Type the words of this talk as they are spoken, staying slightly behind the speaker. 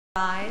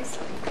Eyes.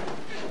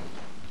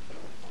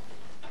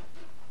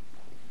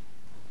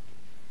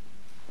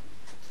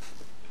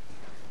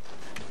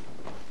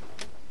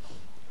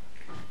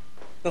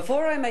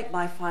 Before I make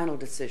my final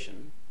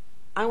decision,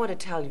 I want to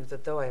tell you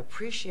that though I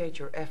appreciate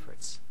your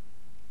efforts,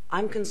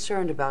 I'm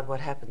concerned about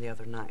what happened the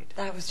other night.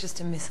 That was just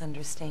a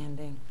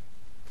misunderstanding.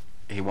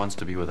 He wants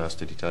to be with us.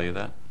 Did he tell you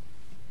that?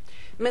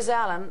 Ms.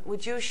 Allen,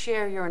 would you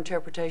share your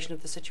interpretation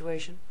of the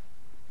situation?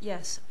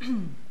 Yes.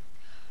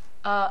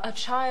 A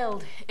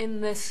child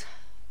in this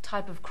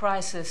type of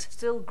crisis,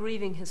 still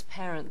grieving his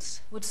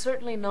parents, would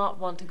certainly not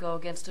want to go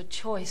against a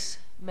choice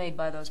made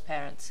by those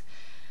parents,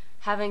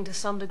 having to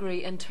some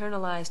degree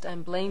internalized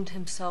and blamed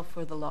himself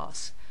for the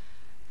loss.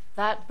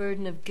 That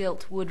burden of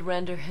guilt would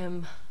render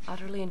him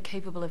utterly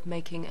incapable of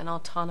making an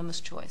autonomous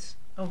choice.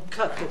 Oh,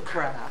 cut the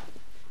crap.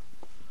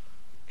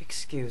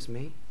 Excuse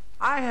me?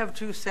 I have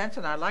 2 cents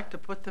and I'd like to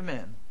put them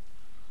in.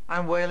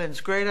 I'm Waylon's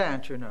great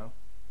aunt, you know.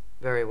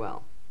 Very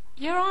well.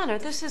 Your Honor,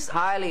 this is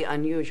Highly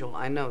unusual.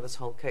 I know this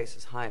whole case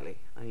is highly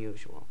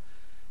unusual.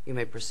 You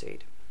may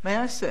proceed. May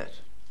I sit?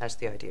 That's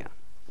the idea.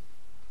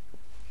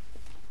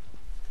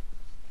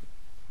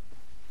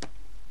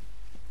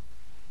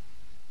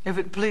 If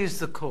it please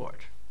the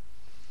court.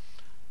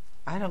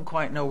 I don't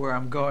quite know where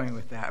I'm going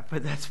with that,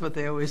 but that's what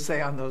they always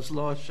say on those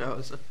law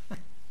shows.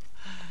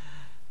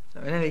 So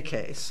in any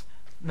case,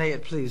 may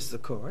it please the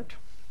court.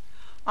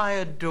 I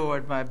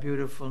adored my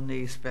beautiful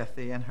niece,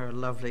 Bethy, and her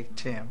lovely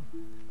Tim.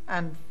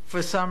 And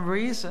for some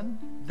reason,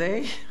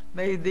 they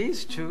made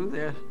these 2,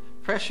 their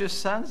precious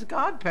sons,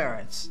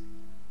 godparents.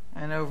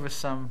 And over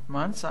some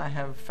months, I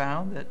have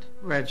found that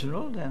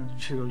Reginald and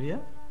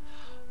Julia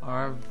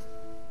are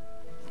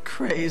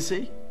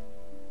crazy,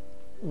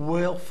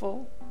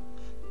 willful,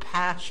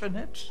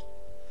 passionate,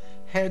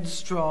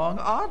 headstrong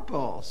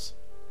oddballs.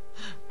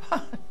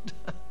 But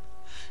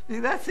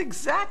that's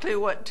exactly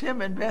what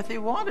Tim and Bethy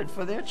wanted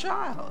for their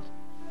child.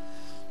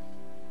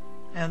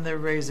 And they're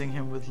raising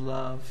him with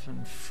love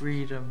and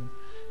freedom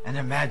and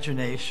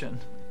imagination.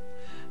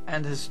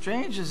 And as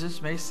strange as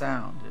this may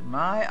sound, in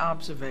my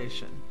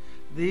observation,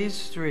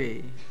 these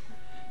 3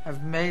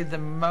 have made the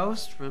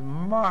most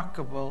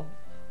remarkable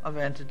of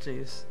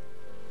entities.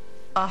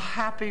 A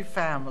happy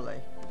family.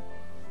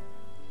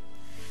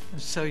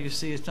 And so you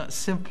see, it's not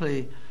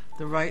simply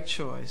the right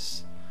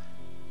choice.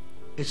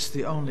 It's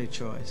the only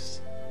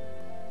choice.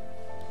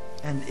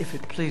 And if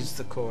it please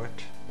the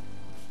court,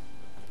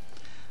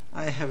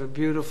 I have a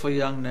beautiful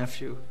young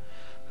nephew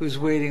who's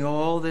waiting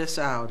all this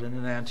out in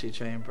an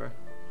antechamber.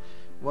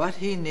 What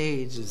he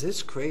needs is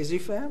this crazy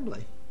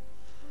family,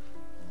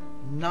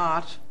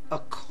 not a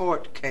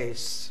court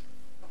case.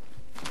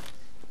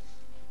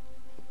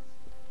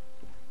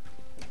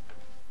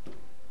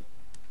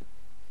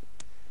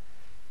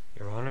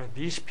 Your Honor,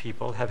 these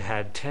people have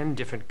had 10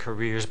 different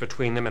careers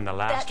between them in the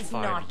last 5 years. That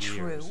is not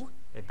true.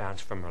 They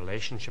bounce from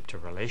relationship to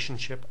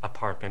relationship,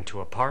 apartment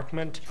to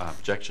apartment.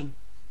 Objection?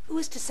 Who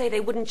is to say they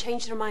wouldn't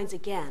change their minds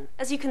again?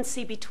 As you can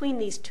see, between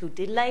these 2,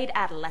 delayed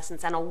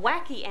adolescence and a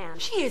wacky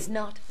aunt. She is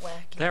not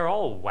wacky. They're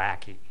all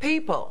wacky.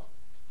 People,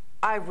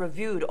 I've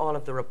reviewed all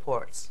of the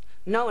reports.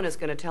 No one is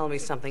going to tell me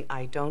something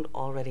I don't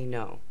already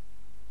know.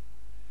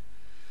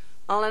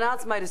 I'll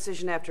announce my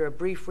decision after a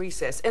brief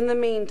recess. In the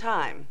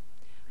meantime,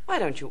 why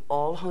don't you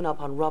all hone up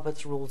on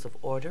Robert's Rules of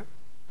Order?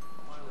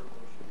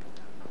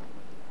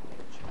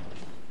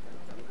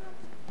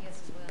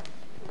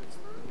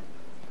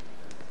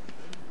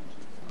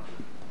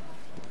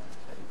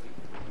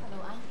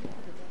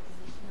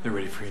 They're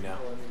ready for you now.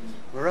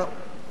 We're up.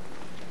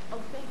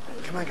 Oh, thank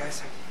you. Come on,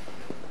 guys.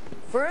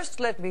 First,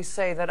 let me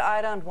say that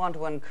I don't want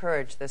to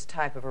encourage this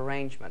type of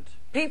arrangement.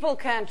 People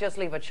can't just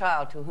leave a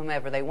child to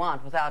whomever they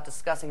want without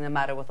discussing the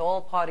matter with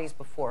all parties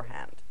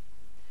beforehand.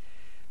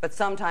 But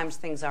sometimes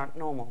things aren't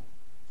normal.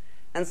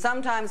 And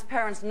sometimes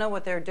parents know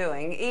what they're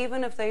doing,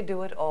 even if they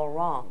do it all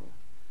wrong.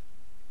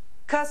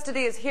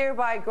 Custody is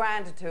hereby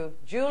granted to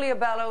Julia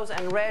Bellows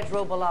and Reg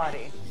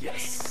Robolati.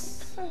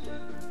 Yes.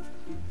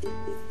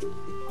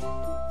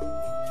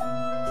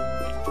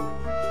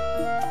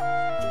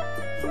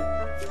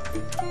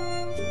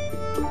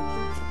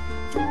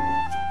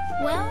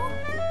 Well?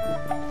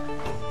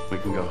 We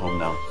can go home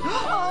now.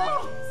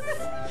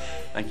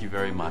 Thank you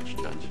very much,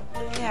 Judge.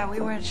 Yeah, we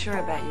weren't sure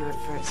about you at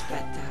first,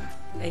 but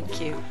thank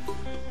you.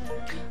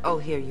 Oh,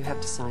 here, you have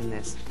to sign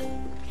this.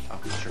 Oh,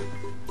 sure.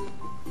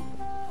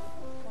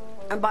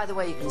 And by the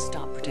way, you can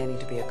stop pretending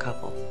to be a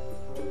couple.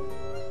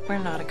 We're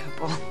not a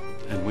couple.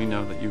 And we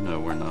know that you know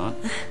we're not.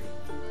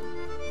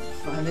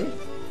 Funny.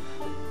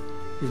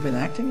 You've been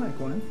acting like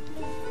one.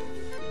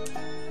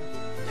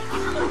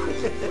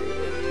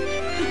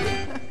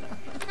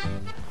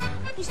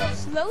 You're so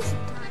slow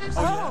sometimes.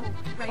 Oh,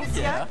 right.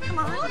 Yeah. Come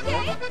on.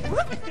 Okay.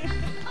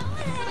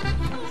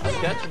 I'm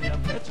catching you.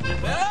 I'm catching you.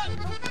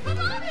 Come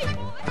on, big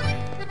boy.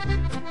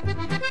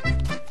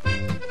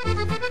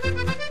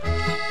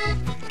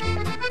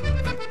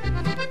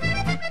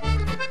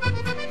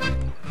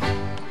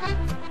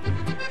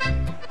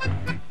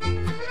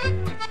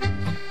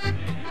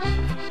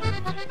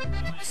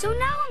 So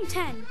now I'm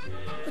 10,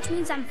 which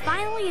means I'm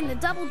finally in the the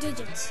double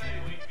digits,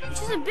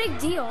 which is a big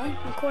deal,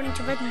 according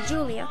to Rick and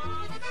Julia.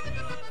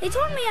 They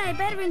told me I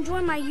better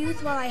enjoy my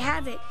youth while I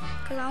have it,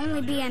 because I'll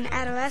only be an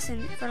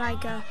adolescent for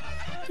like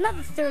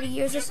another 30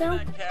 years or so.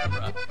 They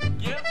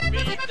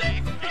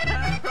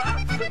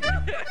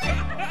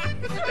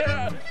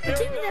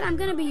told me that I'm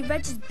gonna be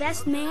Reg's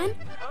best man.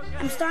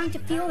 I'm starting to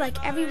feel like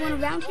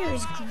everyone around here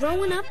is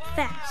growing up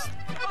fast.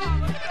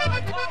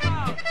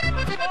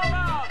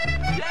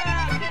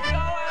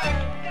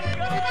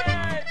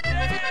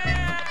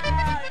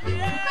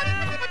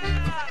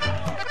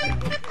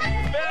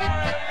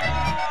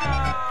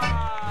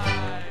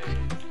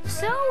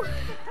 So,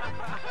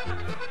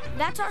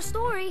 that's our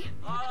story.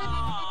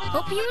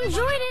 Hope you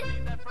enjoyed it.